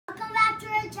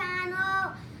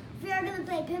channel. We are gonna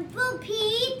play Pimple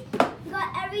Pete. We got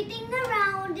everything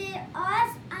around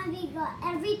us, and we got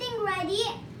everything ready.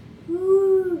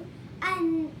 Ooh.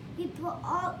 And we put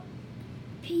all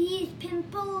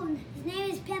Pimple. His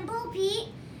name is Pimple Pete,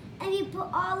 and we put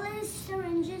all his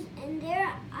syringes in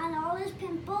there and all his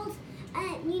pimples.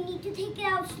 And you need to take it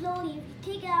out slowly. If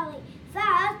you take it out like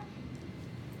fast,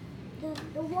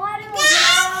 the water will get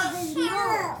out of his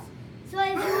nose. So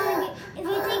if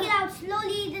you take it out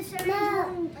slowly, the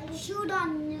syringe won't shoot on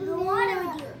the water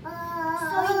with you.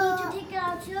 So you need to take it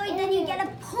out slowly, then you get a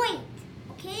point.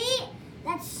 Okay?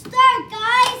 Let's start,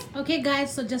 guys. Okay,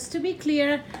 guys, so just to be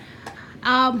clear,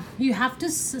 you have to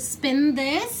spin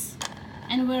this,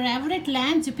 and wherever it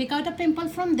lands, you pick out a pimple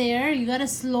from there. You gotta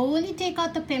slowly take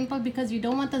out the pimple because you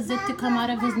don't want the zit to come out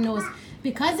of his nose.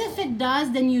 Because if it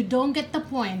does, then you don't get the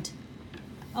point.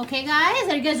 Okay, guys,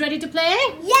 are you guys ready to play?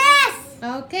 Yes!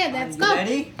 Okay, let's go.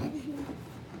 Ready?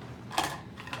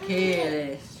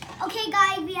 Okay. Okay,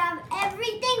 guys, we have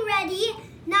everything ready.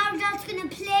 Now we're just gonna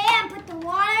play and put the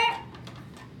water.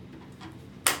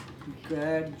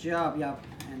 Good job. Yep.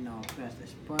 And now press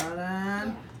this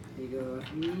button. You go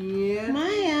here.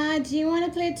 Maya, do you want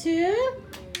to play too?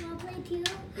 I'll play too.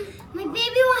 My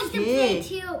baby wants to play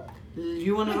too.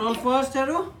 You want to roll first,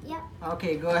 Haru? Yep.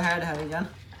 Okay, go ahead, Harijan.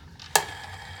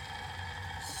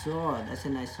 So, that's a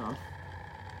nice song.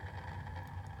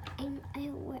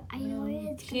 I know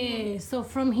it's Okay, so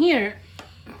from here,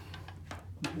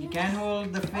 You can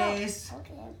hold the face.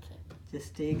 Okay.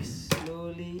 Just take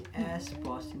slowly as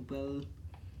possible.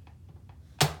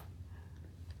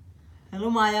 Hello,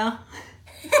 Maya.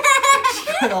 She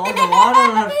got all the water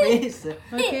on her face.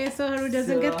 okay, so Haru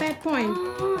doesn't get that point.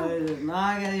 I did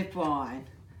not get a point.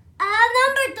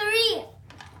 Number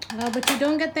 3. But you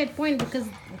don't get that point because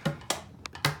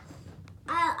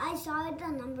I saw it, the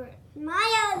number.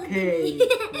 Maya. Okay.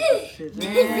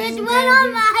 This went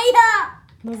on Maya.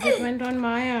 the zit went on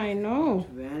Maya, I know.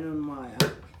 When on Maya.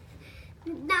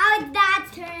 Now it's Dad's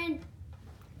turn.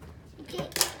 Okay.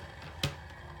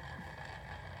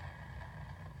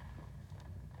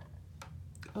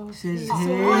 This is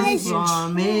his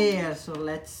from here. So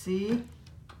let's see.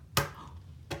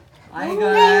 I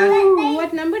got. Ooh,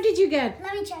 what number did you get?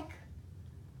 Let me check.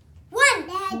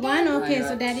 1. 1, okay,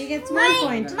 so Daddy gets 1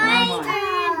 point. My One.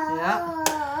 turn. Yeah.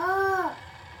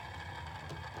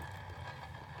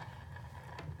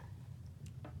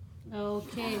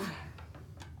 Okay.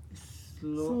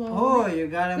 Slow. Oh, you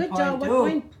got a Good point job, what too.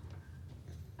 point?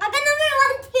 I got number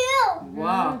 1 too.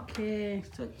 Wow. Okay.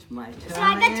 So it's my turn. So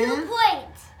I got 2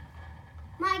 points.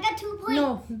 I got 2 points.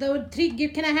 No, the 3,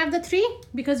 can I have the 3?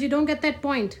 Because you don't get that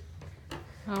point.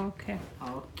 Okay.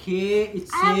 Okay, it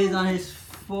says on his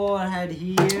forehead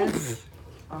here.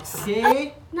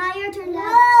 Okay. Now your turn,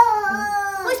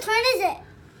 Dad. Whose turn is it?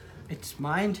 It's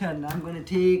my turn. I'm gonna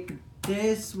take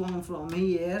this one from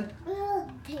here.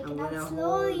 Take I'm it gonna out hold.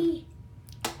 slowly.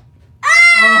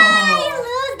 Oh. You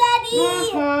lose, Daddy.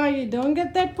 Oh, you don't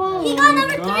get that point. He got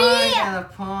number 3. I got a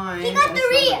point. He got That's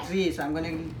 3. number 3, so I'm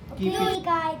gonna keep Okay, it.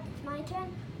 guys, it's my turn.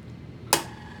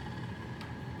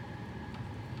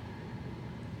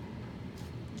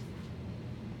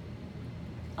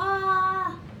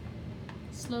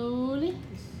 Slowly.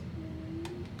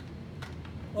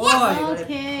 Oh, I got a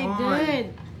Okay, point. good.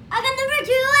 I got number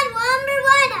 2 and number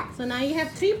 1. So now you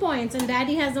have 3 points and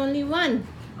Daddy has only 1.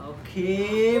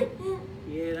 Okay.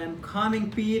 Here I'm coming,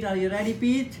 Pete. Are you ready,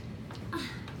 Pete?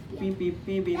 Beep, beep,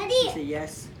 beep, beep. Daddy. Say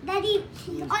yes. Daddy,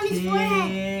 You on his forehead.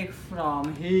 take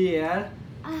from here.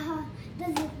 Does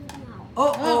it now?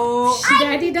 Oh.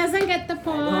 Daddy doesn't get the I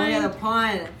don't get a point.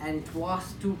 point, and it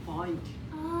was 2 points.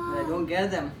 But I don't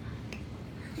get them.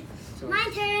 So, My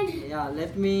turn. yeah,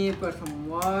 let me put some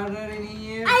water in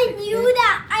here. I knew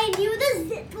that. I knew the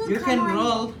zip would You come can on.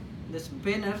 roll the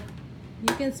spinner.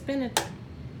 You can spin it.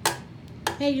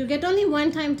 Hey, you get only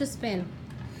 1 time to spin.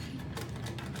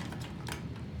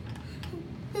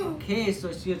 Okay, so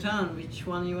it's your turn. Which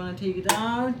one you want to take it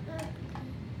out?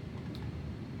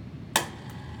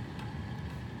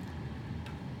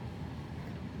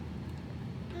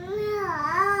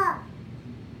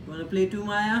 Want to play too,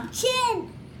 Maya? Chin.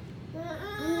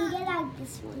 Get out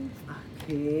this one.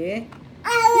 Okay.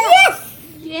 Yes.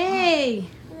 Yay!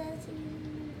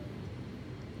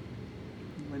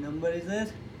 What number is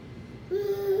it?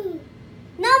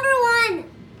 Number 1.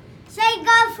 So I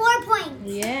got 4 points.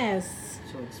 Yes.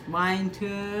 So it's my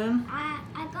turn.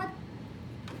 I got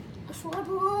 4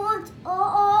 points.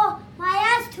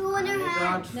 My ass 2 in her I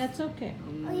hand. got. That's okay.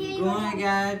 I'm here you gonna go.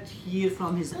 get here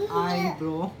from his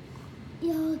eyebrow.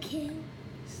 You okay?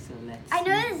 So let's. I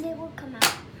know see. the zip will come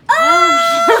out.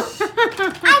 Oh!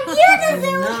 I knew the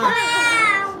zip would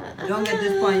wrong at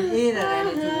this point either, and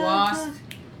it was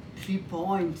 3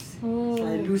 points. Oh. So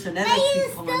I lose another But 3 you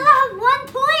points. still have 1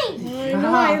 point. I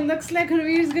know, it looks like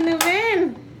Harveer's gonna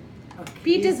win. Okay,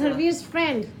 Pete is so Harveer's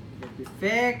friend. let me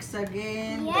fix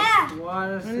again. Yeah. This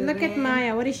water And look at syringe.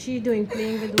 Maya. What is she doing?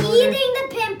 Playing with water. Eating the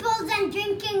pimples and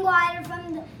drinking water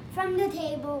from the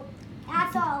table.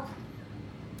 That's all.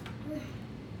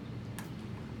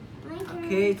 My turn.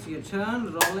 Okay, it's your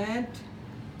turn. Roll it.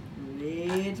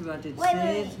 Wait, what it Wait,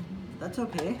 says. wait. That's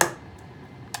okay.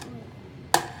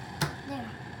 There.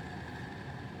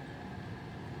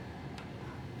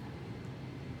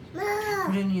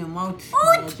 Put it in your mouth.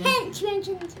 Oh, Imagine.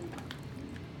 10.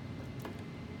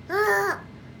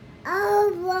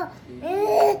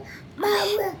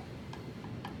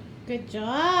 Good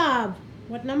job.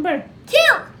 What number? 2.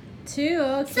 2.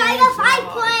 Okay. So I got 5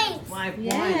 points. 5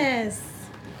 points. Yes.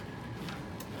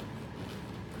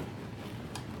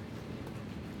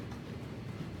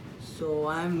 So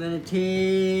I'm gonna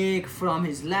take from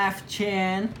his left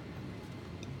chin.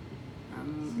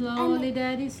 Slowly,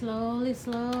 Daddy. Slowly,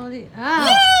 slowly.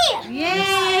 Ah. Yay!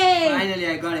 Yay! Finally,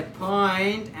 I got a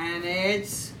point, and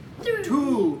it's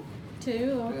 2. 2.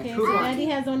 Okay. Two So points. Daddy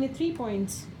has only 3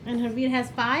 points. And Harveer has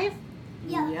 5.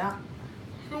 Yeah.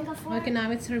 I got 4. Okay,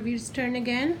 now it's Harveer's turn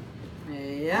again.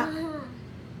 Yeah.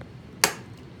 That's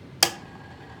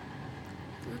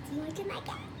looking like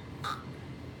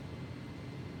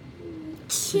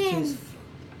Which chin, is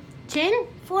Chin?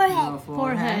 forehead.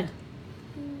 Forehead.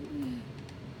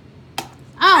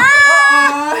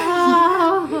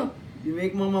 Oh! Oh! You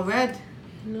make Mama wet.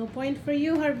 No point for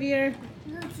you, Harveer.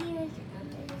 Let's see what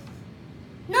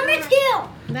number 2.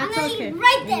 That's I'm gonna okay. eat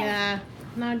right there. Yeah.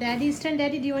 Now Daddy's turn.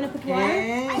 Daddy, do you want to put water?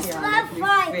 Okay. I still Yeah, have let me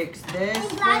 5. fix this.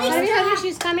 I'm glad first. it's- Harveer,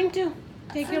 she's coming too.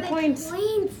 Take your My points.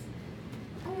 points.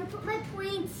 I'm gonna put my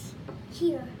points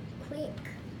here, quick.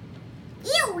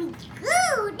 Here we go.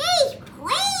 These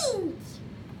points.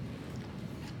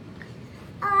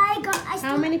 I How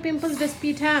still many pimples does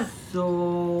Pete have?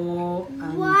 So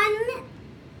 1,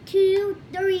 2,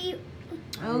 3,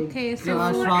 Okay, so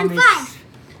Class 4, from and his- 5.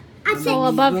 I'm So saying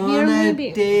above here gonna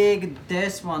maybe. take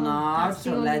this one out. that's the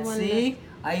So only let's one see.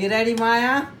 Are you ready,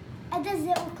 Maya? it does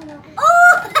it come out. Oh!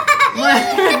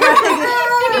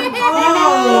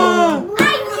 Oh! I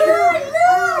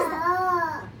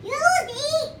lose. You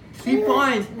lose. 3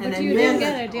 points, and But I you didn't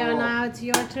missed. get it. Yeah, now it's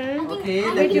your turn. Okay, I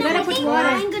let think me you gotta I put think water.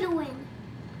 I'm gonna win.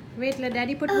 Wait, let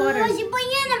Daddy put Oh, water. she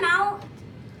putting it in her mouth.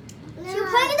 She's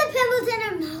putting the pimples in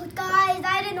her mouth, guys.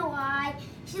 I don't know why.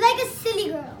 She's like a silly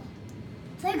girl.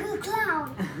 It's like a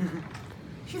clown.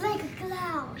 She's like a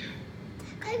clown.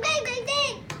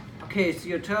 Okay, it's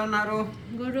your turn, Naru.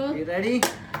 Go Are roll. you ready?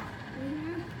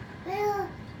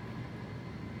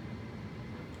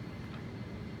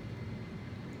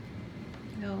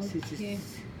 Okay.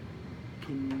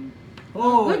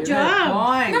 Oh, Good you got a job.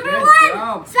 point. Number Good 1.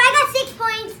 job. So I got 6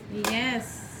 points.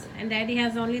 Yes. And Daddy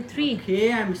has only 3.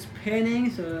 Okay, I'm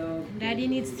spinning, so... Daddy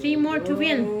needs 3 more to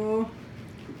win. Or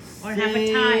Or have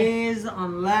a tie. Is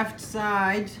on left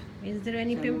side. Is there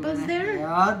any pimples there?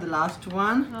 Yeah, the last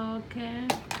one. Okay.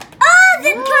 Oh, the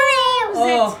pimples.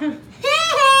 Oh,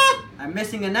 I'm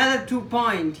missing another 2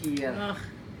 points here. Ugh.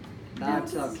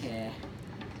 That's okay.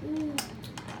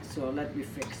 So let me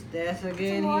fix this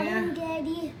again Water here. in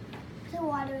Daddy. Put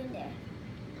water in there.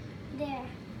 There.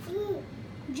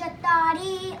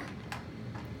 Jatari.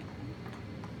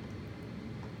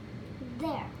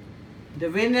 There. The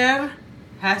winner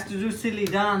has to do silly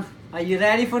dance. Are you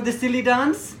ready for the silly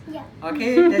dance? Yeah.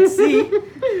 Okay, let's see.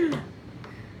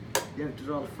 You have to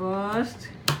roll first.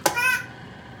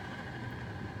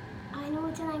 I know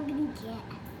what I'm gonna get.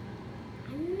 I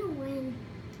don't know when.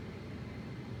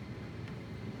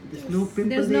 There's no pimple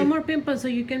There's there. no more pimples, so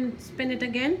you can spin it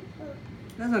again.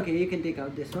 That's okay, you can take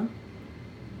out this one.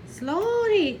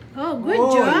 Slowly. Oh, good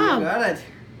Oh, you job. got it.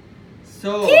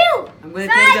 So, 2. I'm going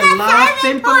So to I take the got last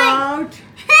 7 pimple points. out.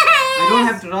 I don't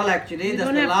have to roll actually, You that's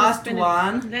don't the have to last spin it.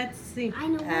 one. Let's see. I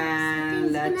know And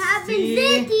what's let's gonna happen. see.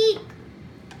 Ziti.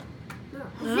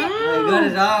 I got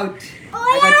it out. Oh, I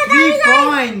got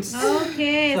yeah, 3 points.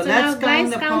 Okay, So so, let's now guys count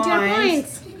the count your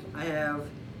points. points. I have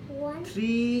 1.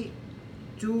 3,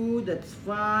 2, that's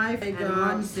 5. I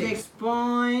got 6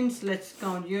 points. Let's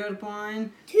count your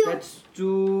point. 2. That's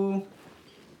 2.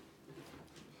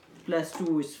 Plus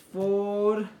 2 is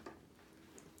 4.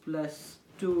 Plus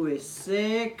 2 is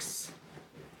 6.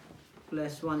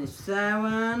 Plus 1 is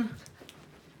 7.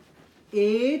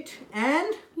 8.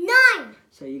 And 9.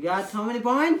 so you got how many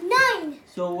points? 9.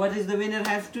 So what does the winner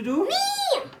have to do?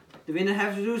 Me. The winner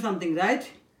has to do something, right?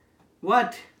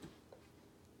 What?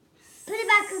 Put it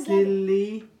back again.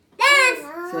 Silly.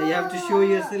 Dance. So you you have to show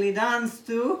your silly dance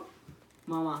too,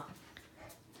 Mama.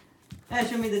 Hey,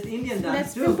 show me that Indian dance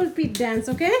Let's too. Pimple Pete dance,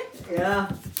 okay?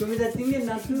 Yeah, show me that Indian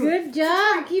dance too. Good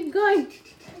job. Keep going.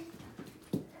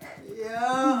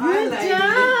 Yeah, Good I like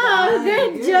job. this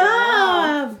Good dance.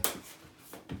 job.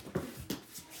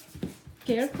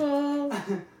 Careful.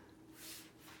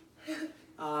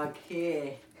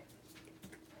 Okay.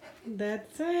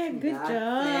 That's it. Good That's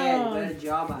job. it. Good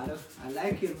job, Arav. I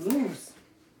like your moves.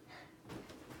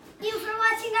 Thank you for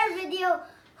watching our video.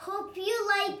 Hope you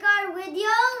like our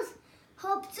videos.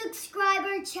 Hope subscribe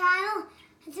our channel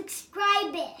and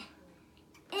subscribe it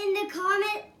in the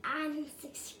comment and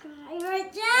subscribe our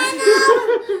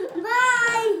channel.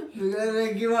 Bye. We're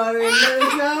gonna give our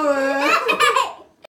shower.